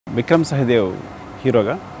విక్రమ్ సహదేవ్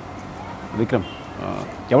హీరోగా విక్రమ్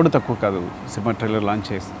ఎవడు తక్కువ కాదు సినిమా ట్రైలర్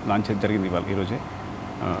లాంచ్ జరిగింది ఇవాళ ఈరోజే.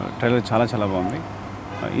 ట్రైలర్ చాలా బాగుంది.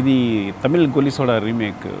 ఇది తమిళ్ గొలిసోడా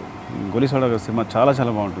రీమేక్. గొలిసోడా సినిమా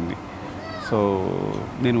చాలా బాగుంటుంది. సో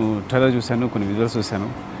నేను ట్రైలర్ చూశాను, కొన్ని విజువల్స్ చూశాను.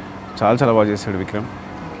 చాలా బాగా చేశాడు విక్రమ్.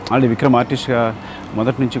 ఆల్రెడీ విక్రమ్ ఆర్టిస్ట్గా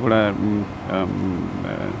మొదటి నుంచి కూడా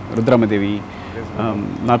రుద్రమదేవి,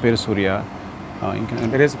 నా పేరు సూర్య, ఇంకా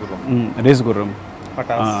రేసు గుర్రం,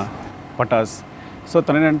 పటాస్. సో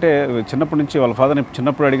తనేంటంటే చిన్నప్పటి నుంచి వాళ్ళ ఫాదర్ని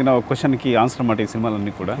చిన్నప్పుడు అడిగిన ఒక క్వశ్చన్కి ఆన్సర్ అన్నమాట ఈ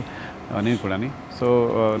సినిమాలన్నీ కూడా నేను కూడాని. సో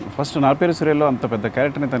ఫస్ట్ నా పేరు సూర్యలో అంత పెద్ద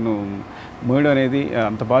క్యారెక్టర్ని తను మోయడం అనేది,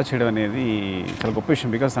 అంత బాగా చేయడం అనేది చాలా గొప్ప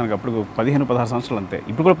విషయం. బికాస్ తనకు అప్పుడు 15-16 సంవత్సరాలు అంతే.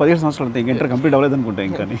 ఇప్పుడు కూడా 17 సంవత్సరాలు అంతే. ఇంకా ఇంటర్ కంప్లీట్ అవ్వలేదు అనుకుంటా,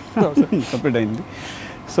 ఇంకా కంప్లీట్ అయింది.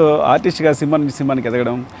 సో ఆర్టిస్ట్గా సినిమా నుంచి సినిమానికి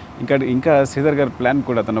ఎదగడం, ఇంకా శ్రీధర్ గారి ప్లాన్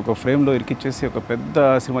కూడా తను ఒక ఫ్రేమ్లో ఇరికిచ్చేసి ఒక పెద్ద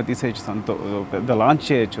సినిమా తీసేయచ్చు, తనతో పెద్ద లాంచ్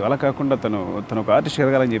చేయొచ్చు. అలా కాకుండా తను ఒక ఆర్టిస్ట్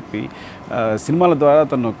ఎదగాలని చెప్పి సినిమాల ద్వారా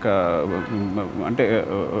తను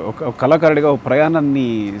ఒక కళాకారుడిగా ఒక ప్రయాణాన్ని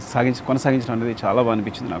కొనసాగించడం అనేది చాలా బాగా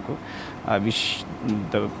అనిపించింది నాకు.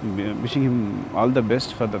 Wishing him all the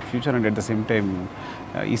best for the future and at the same time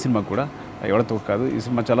ఈ సినిమా కూడా ఎవరితో కాదు, ఈ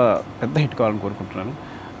సినిమా చాలా పెద్ద హిట్ కావాలని కోరుకుంటున్నాను.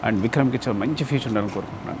 అండ్ విక్రమ్కి చాలా మంచి ఫ్యూచర్ ఉండాలని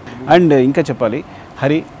కోరుకుంటున్నాను. అండ్ ఇంకా చెప్పాలి,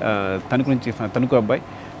 హరి తణుకు నుంచి, తణుకు అబ్బాయి,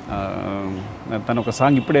 తను ఒక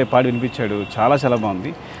సాంగ్ ఇప్పుడే పాడి వినిపించాడు. చాలా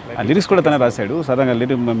బాగుంది. ఆ లిరిక్స్ కూడా తనే రాశాడు.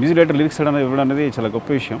 సాధారణంగా మ్యూజిక్ డైరెక్టర్ లిరిక్స్ ఇవ్వడం అనేది చాలా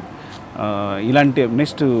గొప్ప విషయం. ఇలాంటి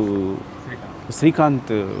నెక్స్ట్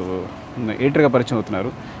శ్రీకాంత్ ఎడిటర్గా పరిచయం అవుతున్నారు.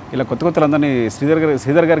 ఇలా కొత్తలందరినీ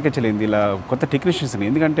శ్రీధర్ గారికే చెల్లింది. ఇలా కొత్త టెక్నీషియన్స్ని,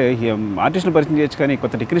 ఎందుకంటే ఆర్టిస్టులు పరిచయం చేయొచ్చు, కానీ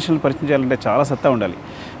కొత్త టెక్నీషియన్లు పరిచయం చేయాలంటే చాలా సత్తా ఉండాలి.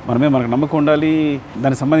 మనకు నమ్మకం ఉండాలి,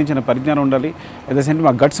 దానికి సంబంధించిన పరిజ్ఞానం ఉండాలి, అట్ ద సేమ్ టైం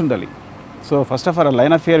మాకు గట్స్ ఉండాలి. So first of all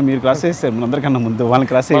line of fear మీరు క్రాస్ చేస్తారు, అందరికన్నా ముందు వాళ్ళని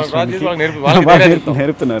క్రాస్ చేసి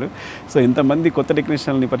నేర్పుతున్నారు. సో ఇంతమంది కొత్త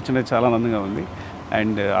టెక్నీషియన్లని పరిచయం చాలా ఆనందంగా ఉంది.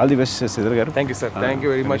 And all the best Sridhar గారు. Thank you sir. Thank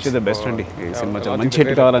you very much. The best అండి. ఈ సినిమా చాలా మంచి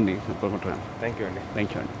హిట్ కావాలని కోరుకుంటున్నాను. థ్యాంక్ యూ అండి.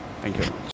 Thank you.